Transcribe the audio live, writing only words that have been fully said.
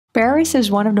Paris is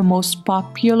one of the most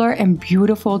popular and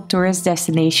beautiful tourist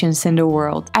destinations in the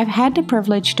world. I've had the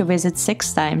privilege to visit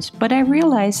 6 times, but I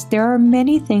realized there are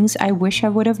many things I wish I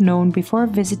would have known before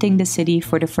visiting the city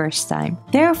for the first time.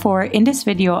 Therefore, in this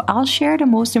video, I'll share the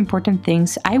most important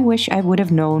things I wish I would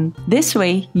have known. This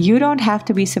way, you don't have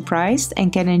to be surprised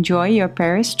and can enjoy your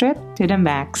Paris trip to the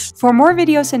max. For more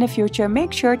videos in the future,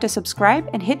 make sure to subscribe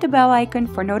and hit the bell icon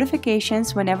for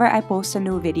notifications whenever I post a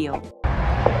new video.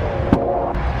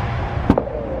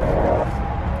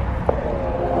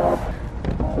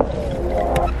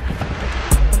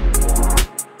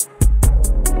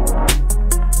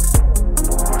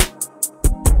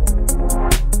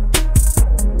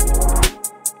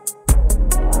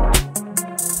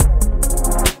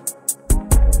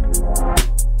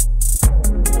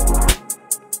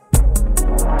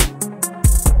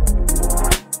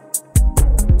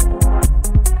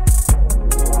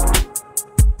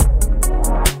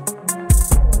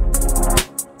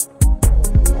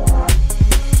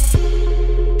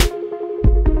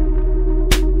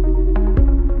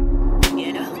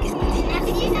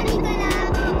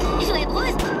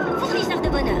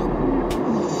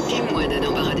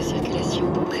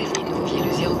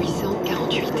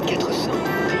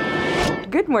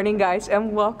 Good morning guys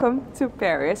and welcome to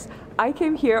Paris. I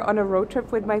came here on a road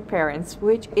trip with my parents,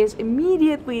 which is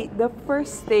immediately the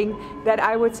first thing that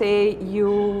I would say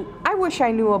I wish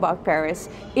I knew about Paris.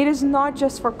 It is not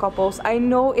just for couples. I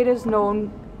know it is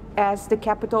known as the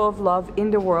capital of love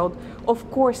in the world. Of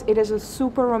course, it is a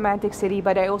super romantic city,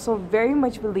 but I also very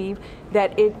much believe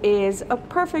that it is a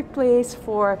perfect place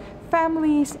for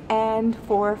families and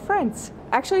for friends.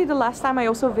 Actually, the last time I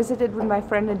also visited with my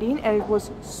friend Nadine and it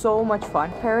was so much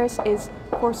fun. Paris is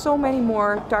for so many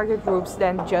more target groups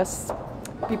than just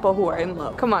people who are in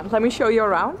love. Come on, let me show you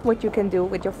around what you can do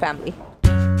with your family.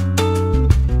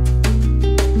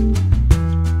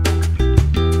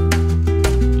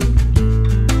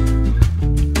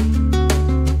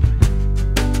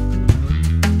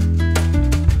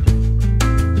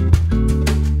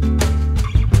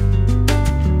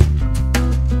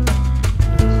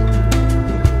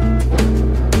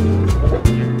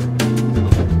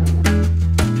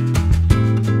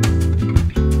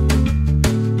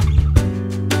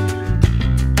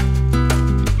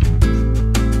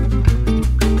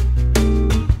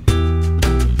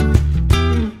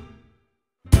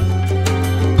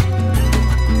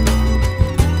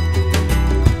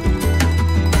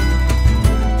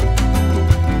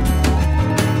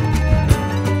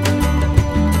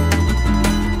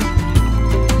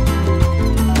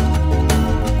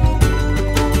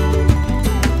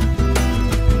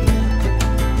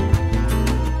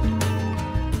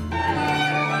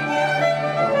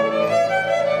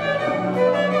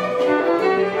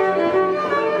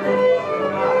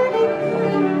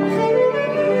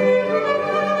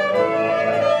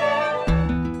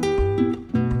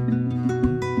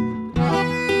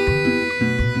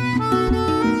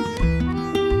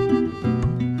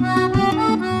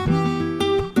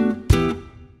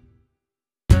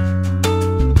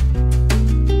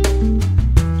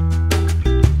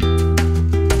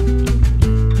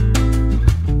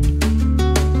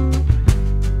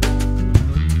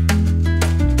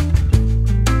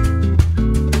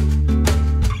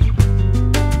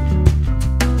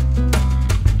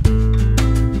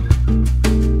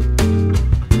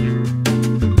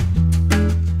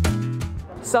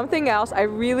 Something else I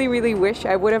really wish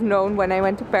I would have known when I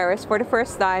went to Paris for the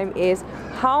first time is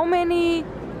how many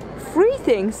free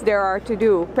things there are to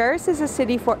do. Paris is a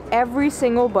city for every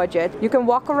single budget. You can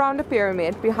walk around the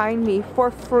pyramid behind me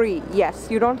for free. Yes,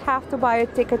 you don't have to buy a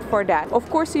ticket for that. Of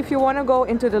course, if you want to go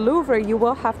into the Louvre, you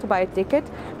will have to buy a ticket,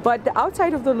 but the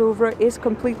outside of the Louvre is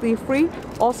completely free.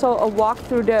 Also, a walk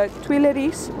through the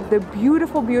Tuileries, the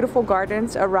beautiful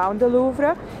gardens around the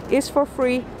Louvre, is for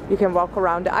free. You can walk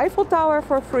around the Eiffel Tower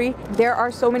for free. There are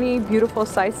so many beautiful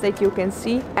sights that you can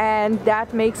see, and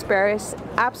that makes Paris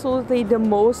absolutely the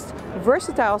most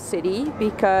versatile city,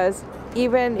 because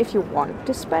even if you want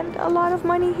to spend a lot of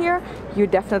money here, you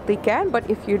definitely can, but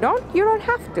if you don't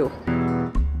have to.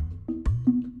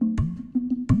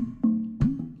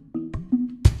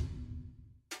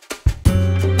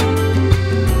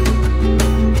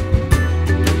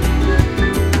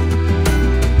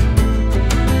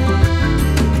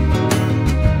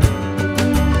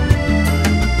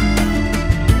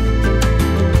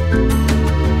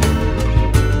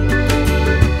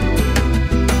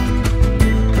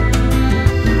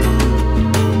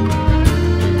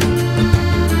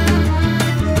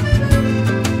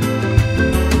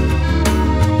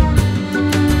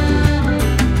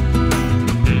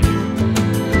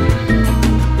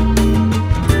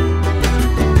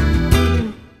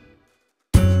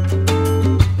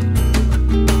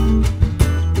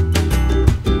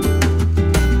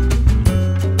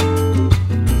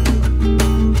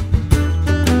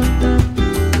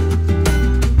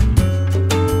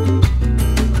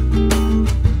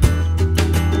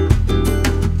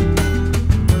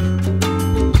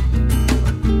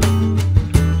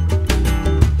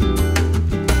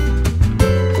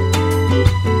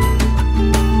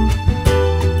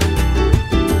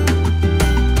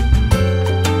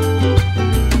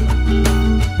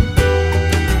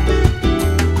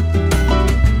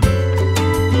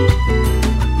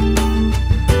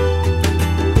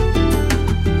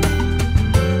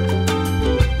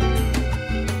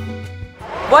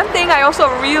 One thing I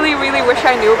also really wish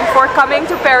I knew before coming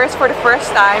to Paris for the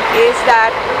first time is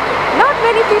that not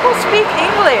many people speak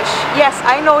English. Yes,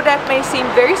 I know that may seem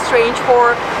very strange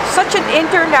for such an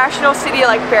international city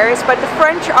like Paris, but the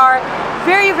French are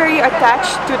very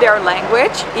attached to their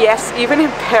language. Yes, even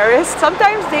in Paris,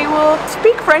 sometimes they will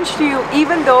speak French to you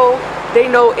even though they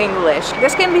know English.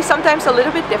 This can be sometimes a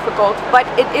little bit difficult, but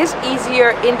it is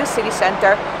easier in the city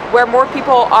center where more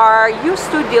people are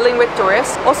used to dealing with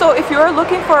tourists. Also, if you're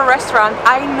looking for a restaurant,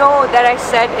 I know that I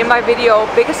said in my video,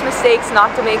 biggest mistakes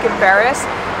not to make in Paris,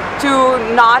 to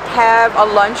not have a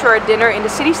lunch or a dinner in the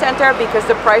city center because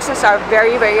the prices are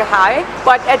very high.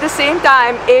 But at the same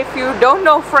time, if you don't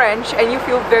know French and you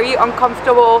feel very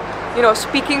uncomfortable, you know,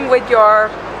 speaking with your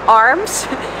arms,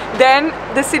 then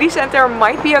the city center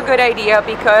might be a good idea,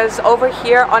 because over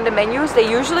here on the menus they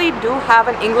usually do have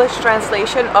an English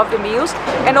translation of the meals,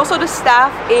 and also the staff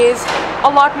is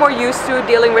a lot more used to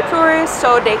dealing with tourists,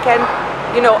 so they can,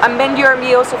 you know, amend your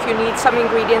meals if you need some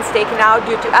ingredients taken out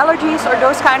due to allergies or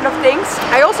those kind of things.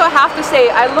 I also have to say,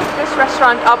 I looked this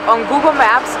restaurant up on Google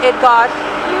Maps. It got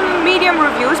medium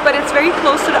reviews, but it's very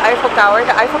close to the Eiffel Tower.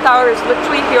 The Eiffel Tower is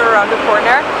literally here around the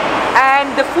corner,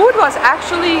 and the food was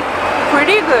actually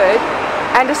pretty good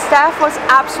and the staff was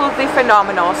absolutely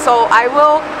phenomenal. So I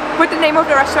will put the name of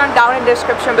the restaurant down in the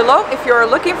description below. If you're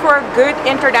looking for a good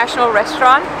international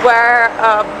restaurant where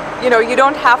you know, you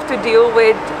don't have to deal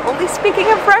with only speaking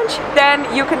in French, then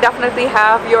you can definitely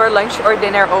have your lunch or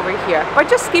dinner over here. But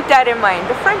just keep that in mind.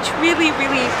 The French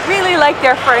really like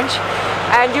their French,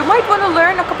 and you might want to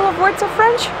learn a couple of words of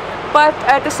French, but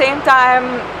at the same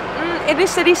time, in the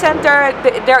city center,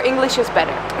 their English is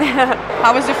better.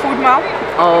 How was the food, Mom?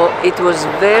 Oh, it was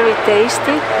very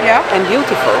tasty, yeah, and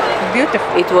beautiful. Beautiful.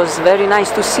 It was very nice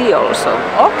to see also.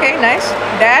 Okay, nice.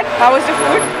 Dad, how was the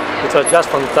food? It was just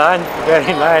on time,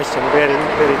 very nice and very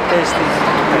tasty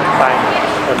and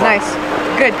fine. Nice.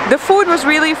 Good. The food was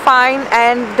really fine,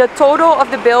 and the total of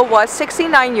the bill was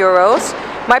 69 euros.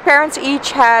 My parents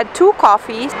each had 2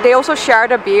 coffees. They also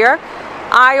shared a beer.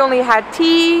 I only had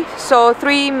tea, so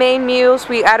 3 main meals.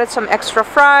 We added some extra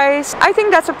fries. I think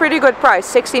that's a pretty good price,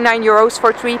 69 euros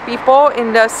for 3 people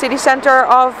in the city center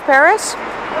of Paris.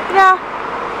 Yeah,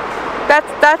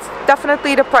 that's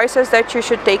definitely the prices that you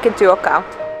should take into account.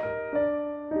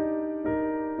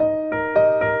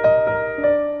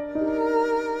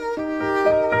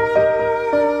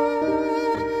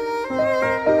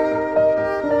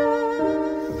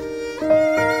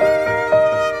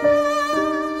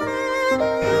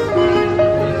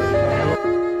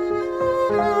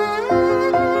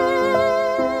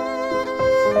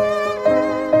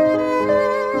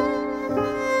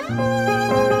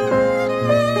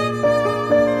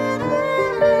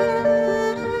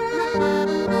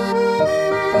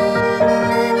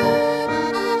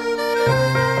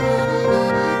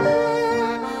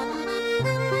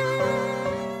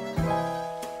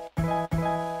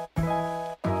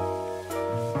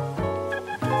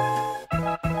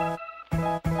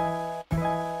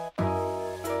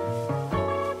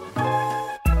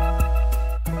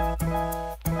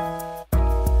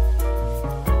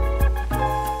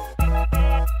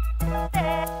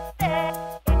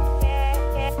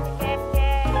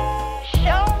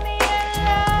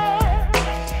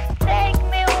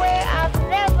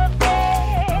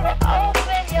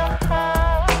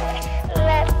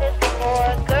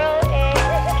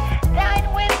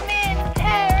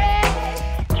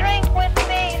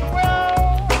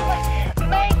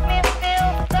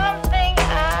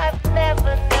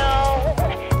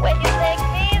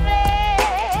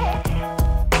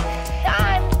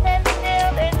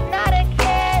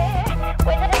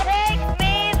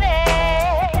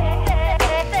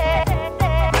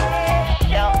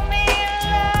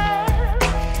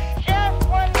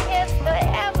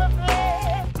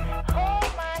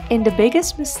 In the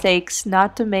biggest mistakes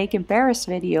not to make in Paris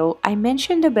video, I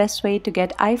mentioned the best way to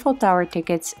get Eiffel Tower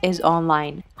tickets is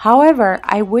online. However,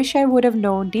 I wish I would have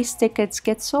known these tickets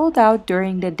get sold out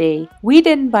during the day. We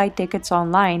didn't buy tickets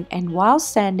online, and while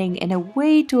standing in a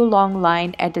way too long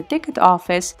line at the ticket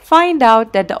office, find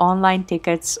out that the online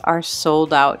tickets are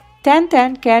sold out.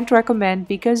 1010 can't recommend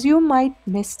because you might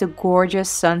miss the gorgeous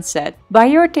sunset. Buy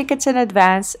your tickets in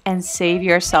advance and save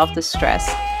yourself the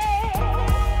stress.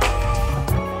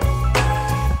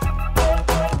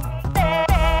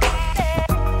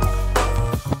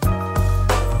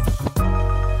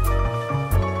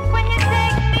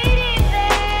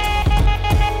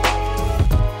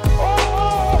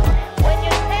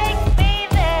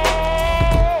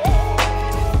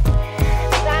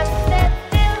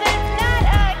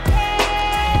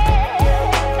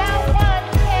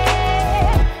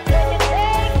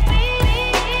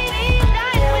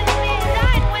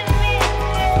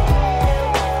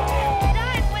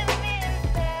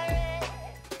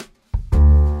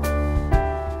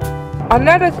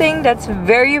 Another thing that's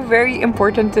very, very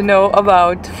important to know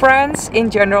about France in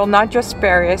general, not just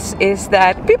Paris, is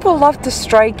that people love to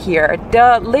strike here.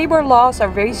 The labor laws are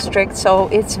very strict, so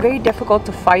it's very difficult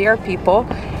to fire people.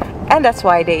 And that's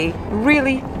why they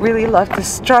really, really love to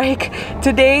strike.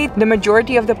 Today, the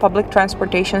majority of the public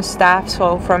transportation staff,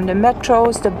 so from the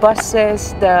metros, the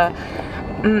buses,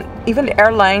 even the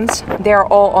airlines, they're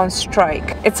all on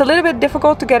strike. It's a little bit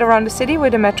difficult to get around the city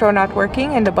with the metro not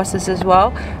working and the buses as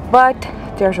well, but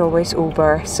there's always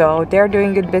Uber, so they're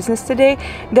doing good business today.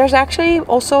 There's actually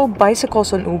also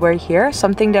bicycles on Uber here,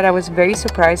 something that I was very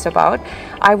surprised about.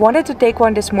 I wanted to take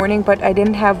one this morning, but I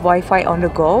didn't have Wi-Fi on the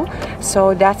go,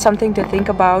 so that's something to think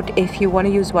about. If you want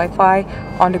to use Wi-Fi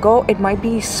on the go, it might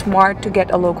be smart to get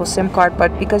a local SIM card,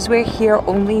 but because we're here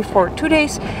only for 2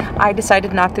 days, I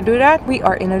decided not to do that. We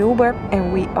are in an Uber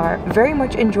and we are very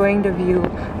much enjoying the view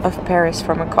of Paris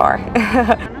from a car.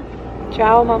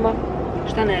 Ciao, mama.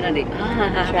 Šta ne radi?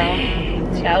 Ciao.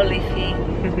 Ciao, Lifi.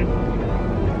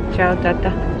 Ciao,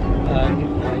 tata.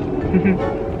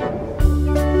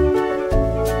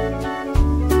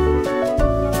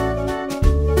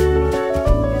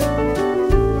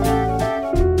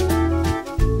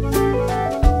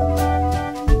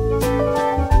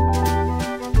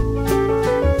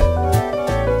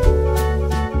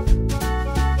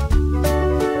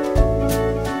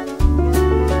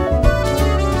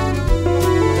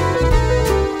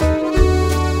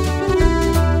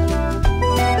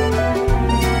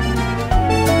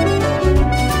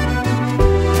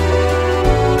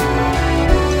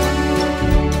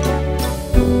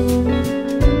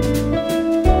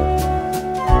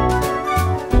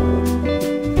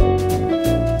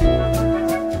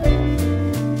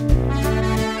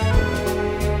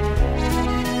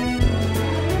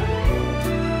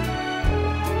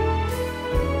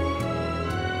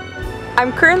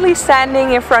 I'm currently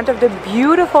standing in front of the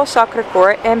beautiful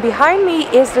Sacré-Cœur, and behind me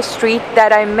is the street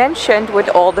that I mentioned with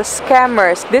all the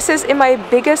scammers. This is in my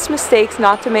biggest mistakes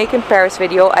not to make in Paris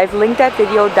video. I've linked that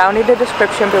video down in the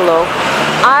description below.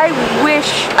 I wish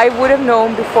I would have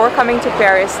known before coming to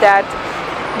Paris that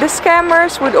the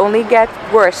scammers would only get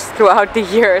worse throughout the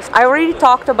years. I already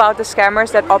talked about the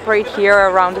scammers that operate here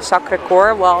around the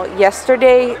Sacré-Cœur. Well,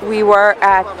 yesterday we were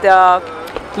at the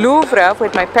Louvre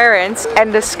with my parents,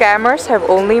 and the scammers have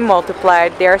only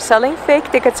multiplied. They are selling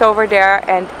fake tickets over there,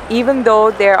 and even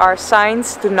though there are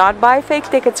signs to not buy fake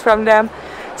tickets from them,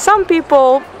 some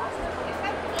people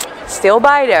still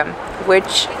buy them,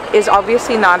 which is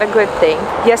obviously not a good thing.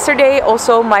 Yesterday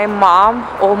also my mom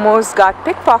almost got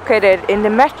pickpocketed in the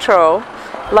metro.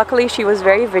 Luckily she was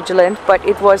very vigilant, but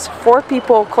it was 4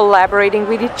 people collaborating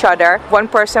with each other. One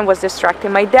person was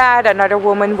distracting my dad, another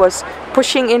woman was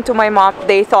pushing into my mom.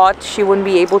 They thought she wouldn't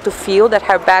be able to feel that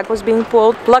her bag was being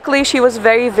pulled. Luckily she was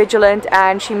very vigilant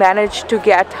and she managed to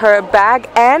get her bag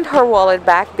and her wallet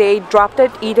back. They dropped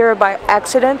it either by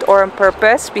accident or on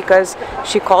purpose because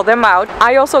she called them out.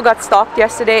 I also got stalked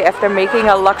yesterday after making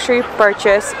a luxury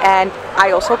purchase, and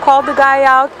I also called the guy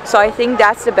out. So I think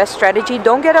that's the best strategy.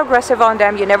 Don't get aggressive on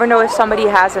them. You never know if somebody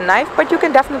has a knife, but you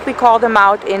can definitely call them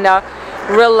out in a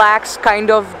relaxed kind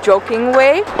of joking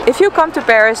way. If you come to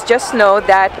Paris, just know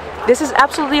that this is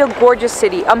absolutely a gorgeous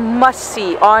city, a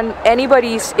must-see on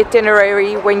anybody's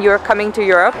itinerary when you're coming to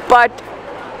Europe. But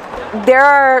there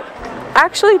are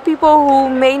actually people who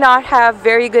may not have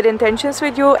very good intentions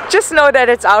with you. Just know that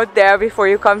it's out there before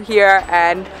you come here,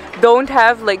 and don't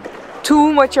have like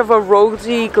too much of a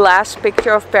rosy glass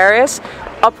picture of Paris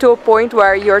up to a point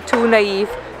where you're too naive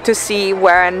to see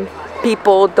when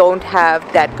people don't have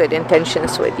that good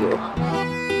intentions with you.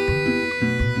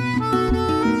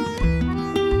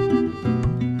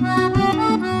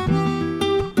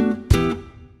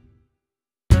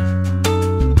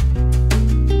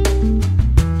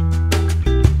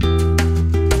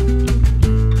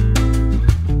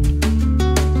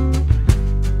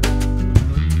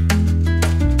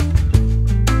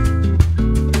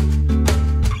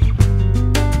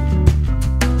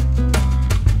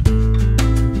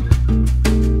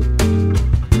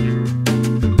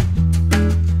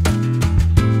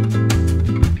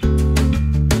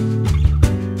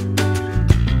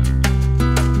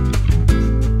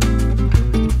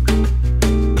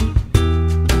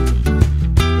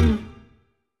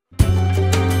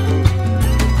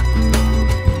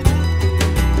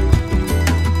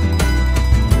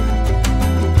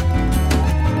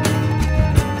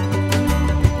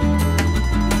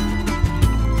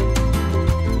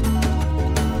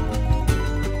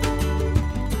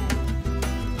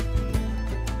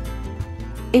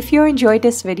 If you enjoyed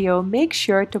this video, make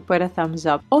sure to put a thumbs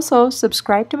up. Also,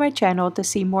 subscribe to my channel to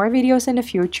see more videos in the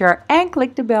future and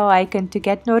click the bell icon to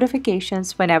get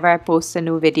notifications whenever I post a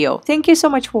new video. Thank you so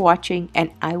much for watching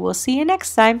and I will see you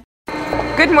next time.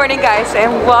 Good morning guys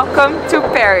and welcome to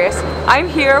Paris. I'm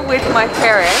here with my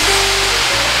parents.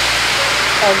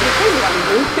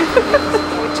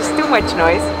 Which is too much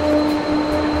noise.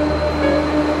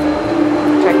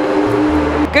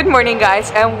 Good morning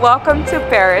guys and welcome to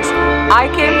Paris.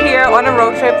 I came here on a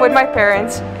road trip with my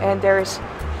parents and there is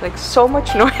like so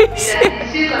much noise.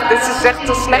 Dit is echt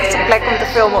de slechtste plek om te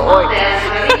filmen ooit.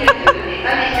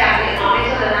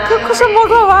 Kijk hoe ze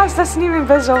mogel was, dat is niet meer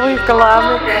best wel weer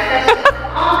kalame.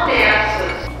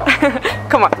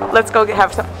 Come on, let's go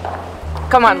have some.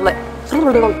 Come on,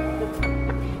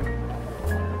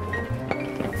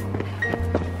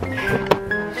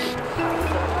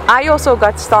 I also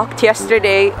got stalked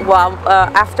yesterday while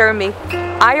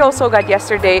I also got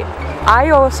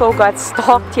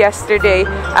stalked yesterday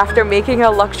after making a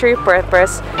luxury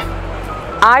purchase.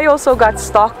 I also got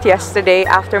stalked yesterday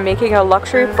after making a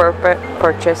luxury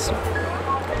purchase.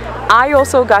 I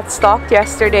also got stalked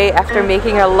yesterday after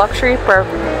making a luxury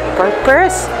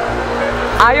purchase.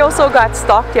 I also got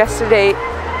stalked yesterday